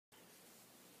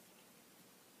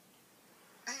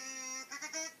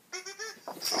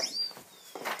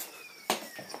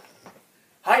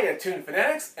Hiya Toon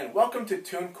Fanatics, and welcome to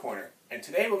Toon Corner. And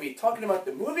today we'll be talking about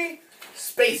the movie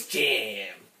Space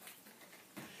Jam.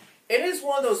 It is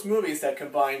one of those movies that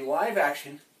combine live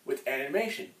action with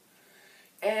animation.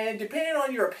 And depending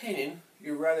on your opinion,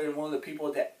 you're rather one of the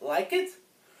people that like it,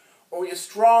 or you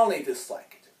strongly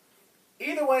dislike it.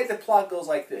 Either way, the plot goes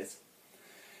like this.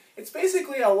 It's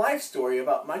basically a life story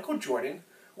about Michael Jordan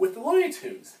with the Looney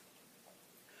Tunes.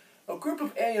 A group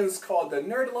of aliens called the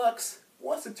Nerdlucks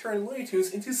wants to turn Looney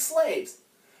Tunes into slaves.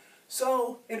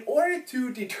 So, in order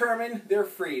to determine their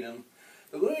freedom,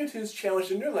 the Looney Tunes challenge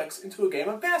the Nerdlucks into a game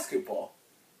of basketball.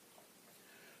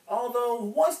 Although,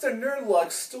 once the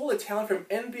Nerdlucks stole the talent from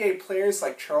NBA players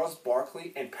like Charles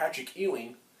Barkley and Patrick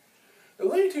Ewing, the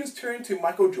Looney Tunes turned to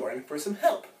Michael Jordan for some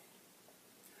help.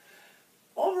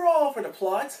 Overall, for the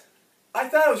plot, I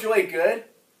thought it was really good.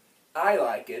 I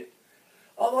like it.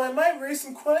 Although I might raise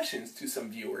some questions to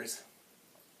some viewers.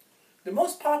 The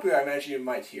most popular, I imagine you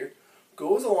might hear,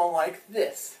 goes along like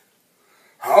this.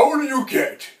 How do you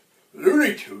get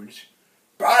Looney Tunes,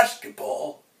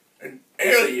 basketball, and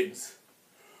aliens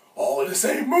all in the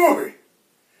same movie?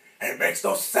 And it makes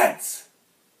no sense.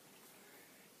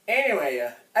 Anyway,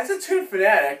 as a Toon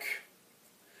fanatic,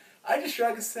 I just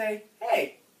try to say,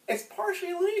 hey, it's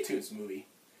partially a Looney Tunes movie.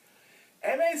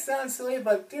 It may sound silly,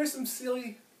 but there's some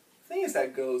silly things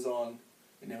that goes on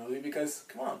in the movie because,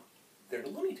 come on, they're the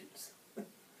Looney Tunes.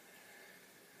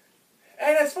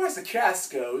 And as far as the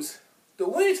cast goes, the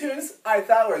Looney Tunes I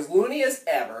thought were as loony as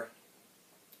ever.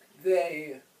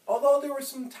 Although there were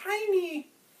some tiny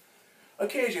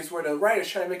occasions where the writers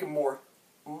tried to make them more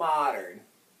modern.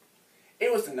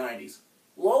 It was the 90s.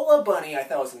 Lola Bunny I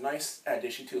thought was a nice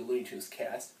addition to the Looney Tunes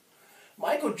cast.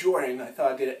 Michael Jordan I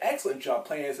thought did an excellent job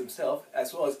playing as himself,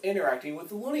 as well as interacting with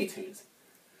the Looney Tunes.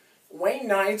 Wayne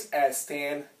Knight as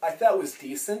Stan I thought was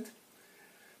decent,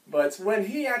 but when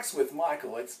he acts with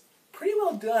Michael, it's pretty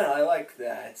well done. I like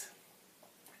that.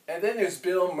 And then there's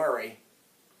Bill Murray.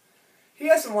 He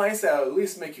has some lines that at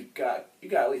least make you got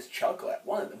at least chuckle at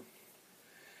one of them.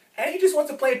 And he just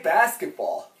wants to play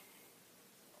basketball.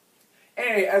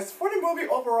 Anyway, as for the movie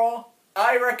overall,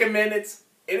 I recommend it.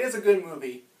 It is a good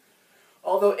movie.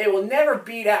 Although it will never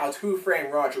beat out Who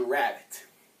Framed Roger Rabbit.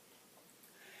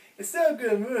 It's still a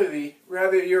good movie,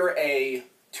 whether you're a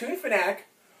Toon fanatic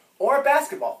or a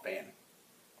basketball fan.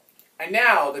 And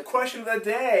now, the question of the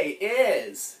day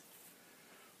is,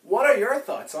 what are your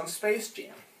thoughts on Space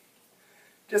Jam?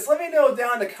 Just let me know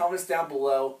down in the comments down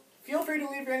below. Feel free to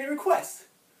leave any requests.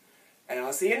 And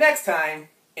I'll see you next time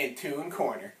in Toon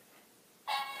Corner.